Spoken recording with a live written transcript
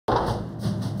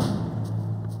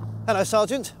Hello,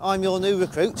 Sergeant. I'm your new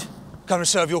recruit. Come to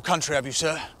serve your country, have you,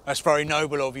 sir? That's very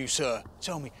noble of you, sir.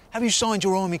 Tell me, have you signed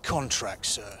your army contract,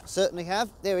 sir? Certainly have.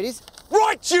 There it is.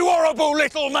 Right, you horrible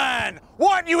little man!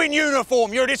 Why aren't you in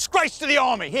uniform? You're a disgrace to the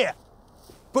army. Here,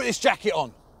 put this jacket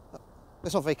on.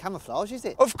 It's not very camouflage, is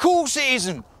it? Of course it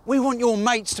isn't. We want your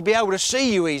mates to be able to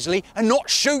see you easily and not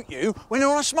shoot you when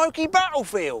you're on a smoky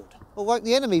battlefield. Well, won't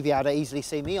the enemy be able to easily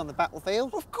see me on the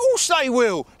battlefield? Of course they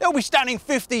will. They'll be standing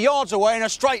 50 yards away in a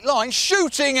straight line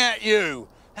shooting at you.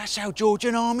 That's how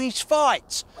Georgian armies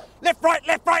fight. Left, right,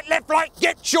 left, right, left, right.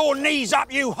 Get your knees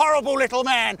up, you horrible little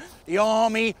man. The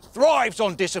army thrives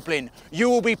on discipline. You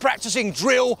will be practicing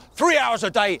drill 3 hours a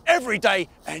day, every day,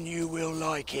 and you will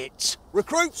like it.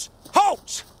 Recruits,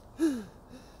 halt! You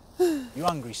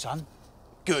hungry, son?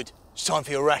 Good. It's time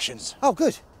for your rations. Oh,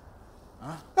 good.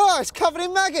 Huh? Oh, it's covered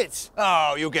in maggots.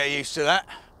 Oh, you'll get used to that.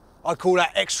 I call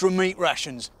that extra meat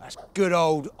rations. That's good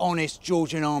old, honest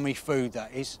Georgian army food,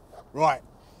 that is. Right.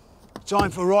 Time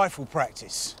for rifle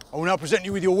practice. I will now present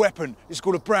you with your weapon. It's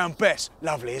called a Brown Bess.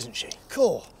 Lovely, isn't she?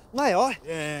 Cool. May I?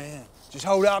 Yeah. Just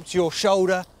hold it up to your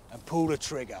shoulder and pull the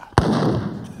trigger.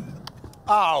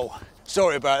 Oh,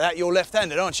 sorry about that. You're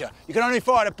left-handed, aren't you? You can only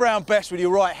fire the Brown Bess with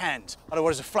your right hand.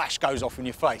 Otherwise, a flash goes off in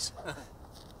your face.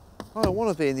 I don't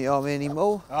want to be in the army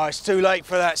anymore. Oh, it's too late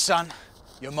for that, son.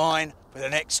 You're mine for the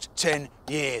next 10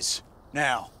 years.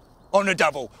 Now, on the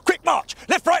double. Quick march!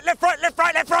 Left, right, left, right, left,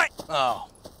 right, left, right! Oh,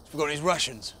 he's forgotten his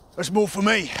rations. That's more for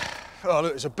me. Oh,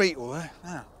 look, there's a beetle there.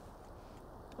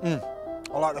 Yeah.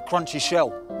 I like the crunchy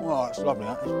shell. Oh, that's lovely,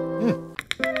 that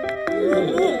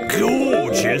is.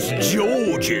 Gorgeous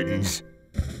Georgians!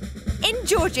 In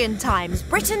Georgian times,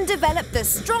 Britain developed the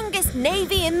strongest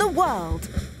navy in the world.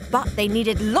 But they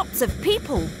needed lots of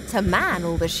people to man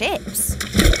all the ships.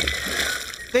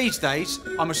 These days,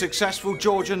 I'm a successful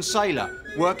Georgian sailor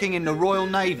working in the Royal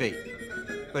Navy.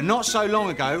 But not so long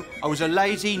ago, I was a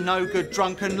lazy, no-good,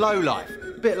 drunken lowlife.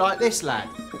 A bit like this lad.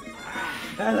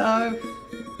 Hello.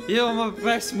 You're my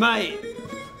best mate.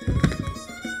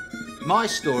 My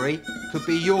story could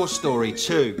be your story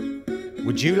too.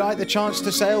 Would you like the chance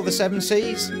to sail the seven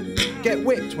seas? Get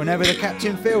whipped whenever the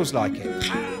captain feels like it?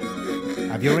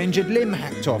 Have your injured limb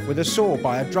hacked off with a saw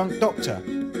by a drunk doctor?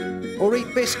 Or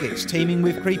eat biscuits teeming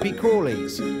with creepy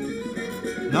crawlies?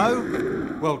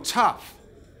 No? Well, tough.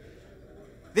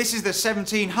 This is the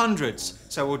 1700s,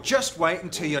 so we'll just wait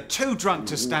until you're too drunk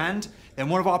to stand, then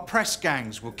one of our press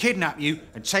gangs will kidnap you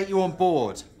and take you on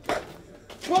board.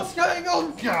 What's going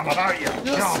on? Come about you.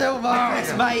 You're still my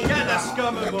best mate. Get the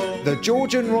scum aboard. The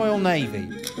Georgian Royal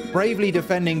Navy, bravely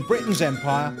defending Britain's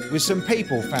empire with some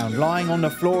people found lying on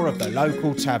the floor of the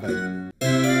local tavern.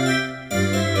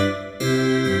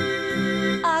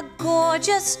 A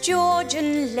gorgeous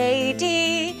Georgian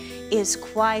lady is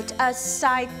quite a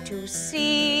sight to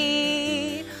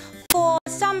see. For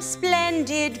some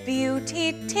splendid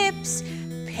beauty tips,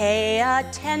 pay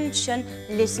attention,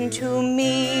 listen to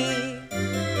me.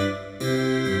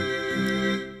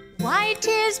 White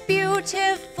is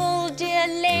beautiful, dear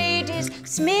ladies.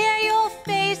 Smear your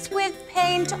face with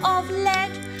paint of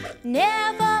lead.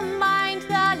 Never mind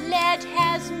the lead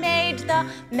has made the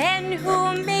men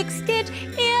who mixed it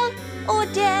ill or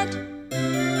dead.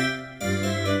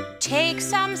 Take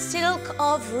some silk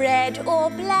of red or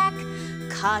black,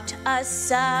 cut a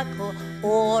circle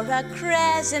or a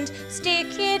crescent,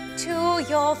 stick it to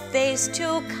your face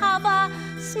to cover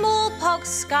smallpox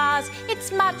scars.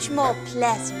 It's much more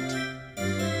pleasant.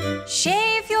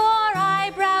 Shave your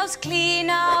eyebrows clean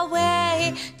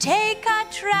away, take a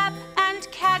trap and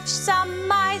catch some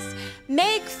mice.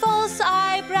 Make false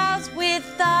eyebrows with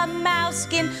the mouse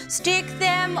skin, stick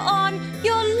them on,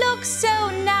 you'll look so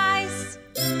nice.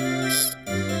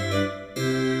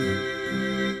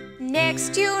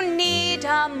 Next you need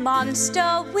a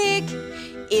monster wig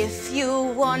if you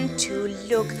want to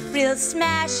look real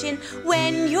smashing.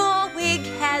 When your wig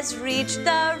has reached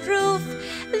the roof,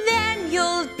 then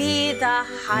you'll be the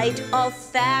height of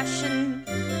fashion.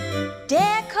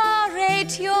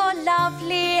 Decorate your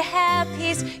lovely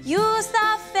hairpiece, use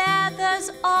the feathers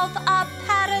of a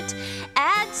parrot,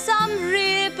 add some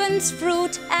ribbons,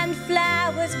 fruit and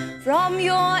flowers from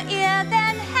your ear,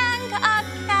 then hang a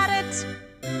carrot.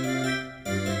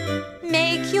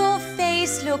 Make your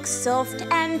face look soft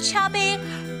and chubby,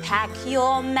 pack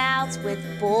your mouth with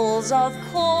balls of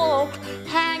cork,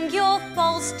 hang your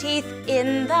false teeth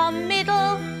in the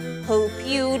middle, hope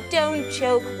you don't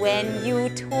choke when you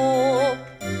talk.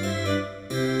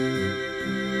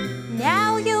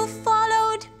 Now you've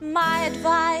followed my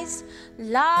advice,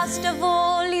 last of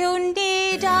all you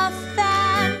need a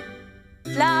fan.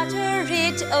 Flutter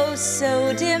it oh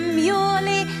so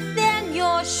demurely, then your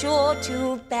you're sure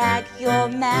to bag your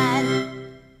man.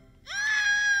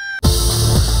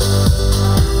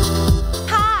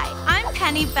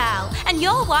 Penny Bell, and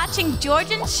you're watching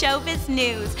Georgian Showbiz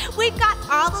News. We've got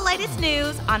all the latest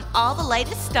news on all the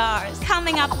latest stars.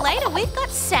 Coming up later, we've got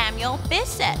Samuel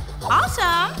Bissett.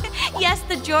 Awesome! Yes,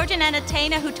 the Georgian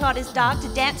entertainer who taught his dog to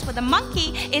dance with a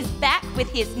monkey is back with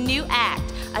his new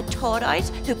act. A tortoise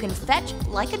who can fetch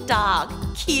like a dog.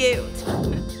 Cute.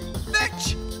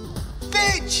 Fetch!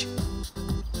 Fetch!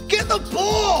 Get the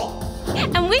ball!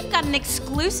 And we've got an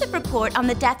exclusive report on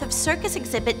the death of circus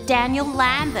exhibit Daniel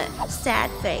Lambert. Sad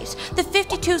face. The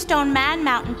 52-stone man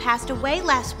mountain passed away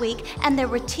last week, and there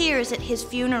were tears at his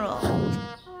funeral.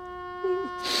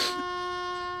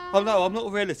 Oh no, I'm not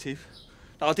a relative.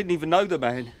 No, I didn't even know the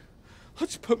man. I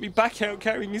just put me back out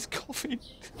carrying his coffin.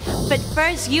 But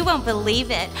first, you won't believe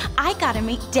it. I got to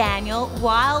meet Daniel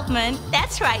Wildman.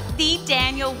 That's right, the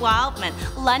Daniel Wildman,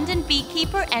 London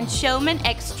beekeeper and showman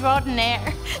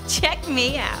extraordinaire. Check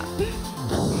me out.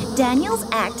 Daniel's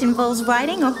act involves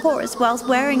riding a horse whilst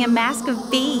wearing a mask of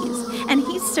bees, and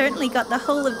he's certainly got the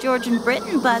whole of Georgian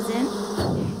Britain buzzing.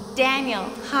 Daniel,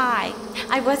 hi.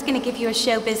 I was going to give you a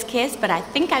showbiz kiss, but I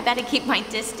think I better keep my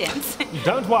distance.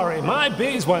 Don't worry, my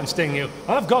bees won't sting you.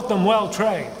 I've got them well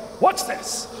trained. What's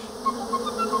this?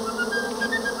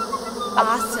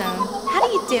 Awesome. How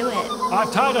do you do it?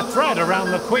 I've tied a thread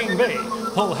around the queen bee.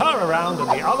 Pull her around and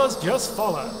the others just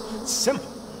follow.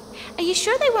 Simple. Are you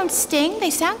sure they won't sting? They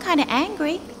sound kind of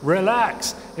angry.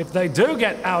 Relax. If they do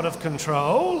get out of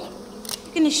control...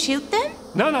 You're going to shoot them?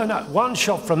 No. One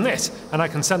shot from this, and I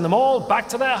can send them all back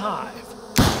to their hive.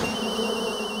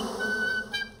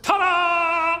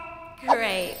 Ta-da!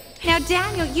 Great. Now,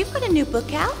 Daniel, you've got a new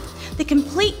book out, The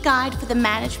Complete Guide for the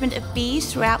Management of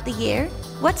Bees Throughout the Year.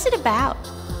 What's it about?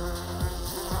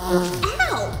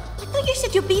 Ow! I thought you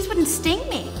said your bees wouldn't sting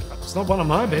me. It's not one of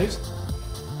my bees.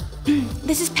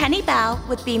 This is Penny Bell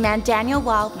with bee-man Daniel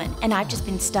Wildman, and I've just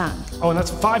been stung. Oh, and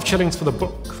that's 5 shillings for the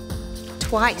book.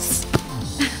 Twice.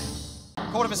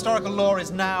 Court of Historical Law is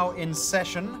now in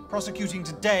session, prosecuting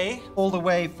today all the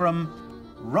way from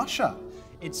Russia.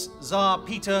 It's Tsar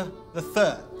Peter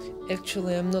III.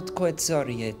 Actually, I'm not quite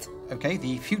sorry yet. Okay,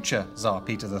 the future Tsar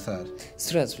Peter III.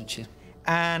 Здравствуйте.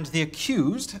 And the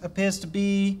accused appears to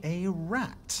be a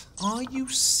rat. Are you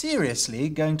seriously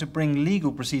going to bring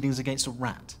legal proceedings against a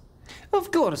rat?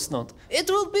 Of course not. It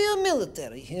will be a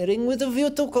military hearing with a view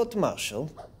to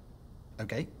court-martial.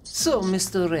 Okay. So,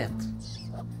 Mr. Rat,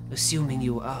 assuming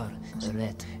you are a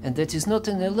rat, and that is not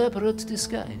an elaborate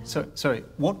disguise. Sorry,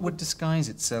 what would disguise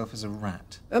itself as a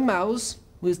rat? A mouse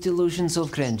with delusions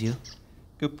of grandeur.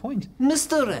 Good point.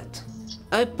 Mr. Rat,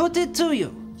 I put it to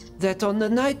you that on the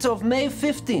night of May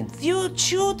 15th, you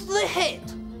chewed the head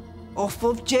off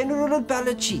of General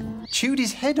Balachin. Chewed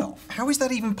his head off? How is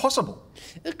that even possible?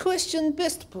 A question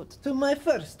best put to my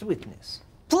first witness.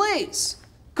 Please,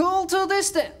 call to the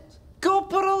stand,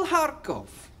 Corporal Harkov.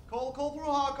 Call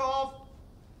Corporal Harkov.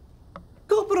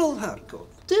 Corporal Harkov,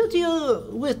 did you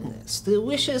witness the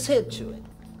vicious head chewing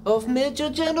of Major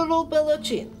General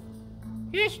Balachin?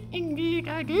 Yes, indeed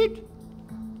I did.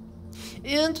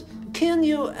 And can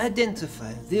you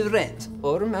identify the rat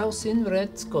or mouse in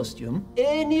rat's costume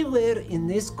anywhere in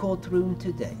this courtroom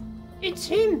today? It's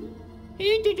him.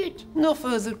 He did it. No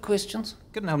further questions.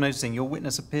 Couldn't help noticing your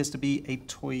witness appears to be a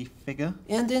toy figure.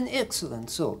 And an excellent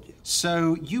soldier.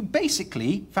 So you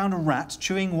basically found a rat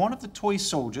chewing one of the toy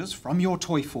soldiers from your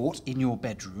toy fort in your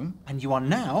bedroom, and you are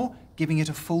now giving it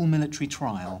a full military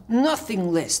trial.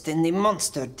 Nothing less than the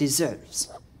monster deserves.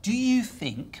 Do you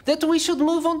think that we should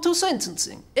move on to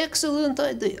sentencing? Excellent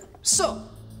idea. So,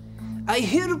 I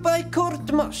hereby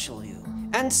court-martial you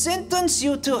and sentence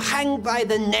you to hang by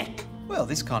the neck. Well,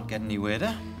 this can't get any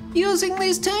weirder. Using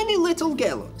these tiny little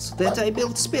gallows that I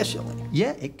built specially.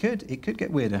 Yeah, it could. It could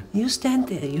get weirder. You stand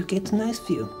there, you get a nice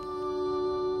view.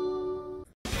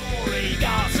 Glory,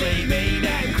 God save me.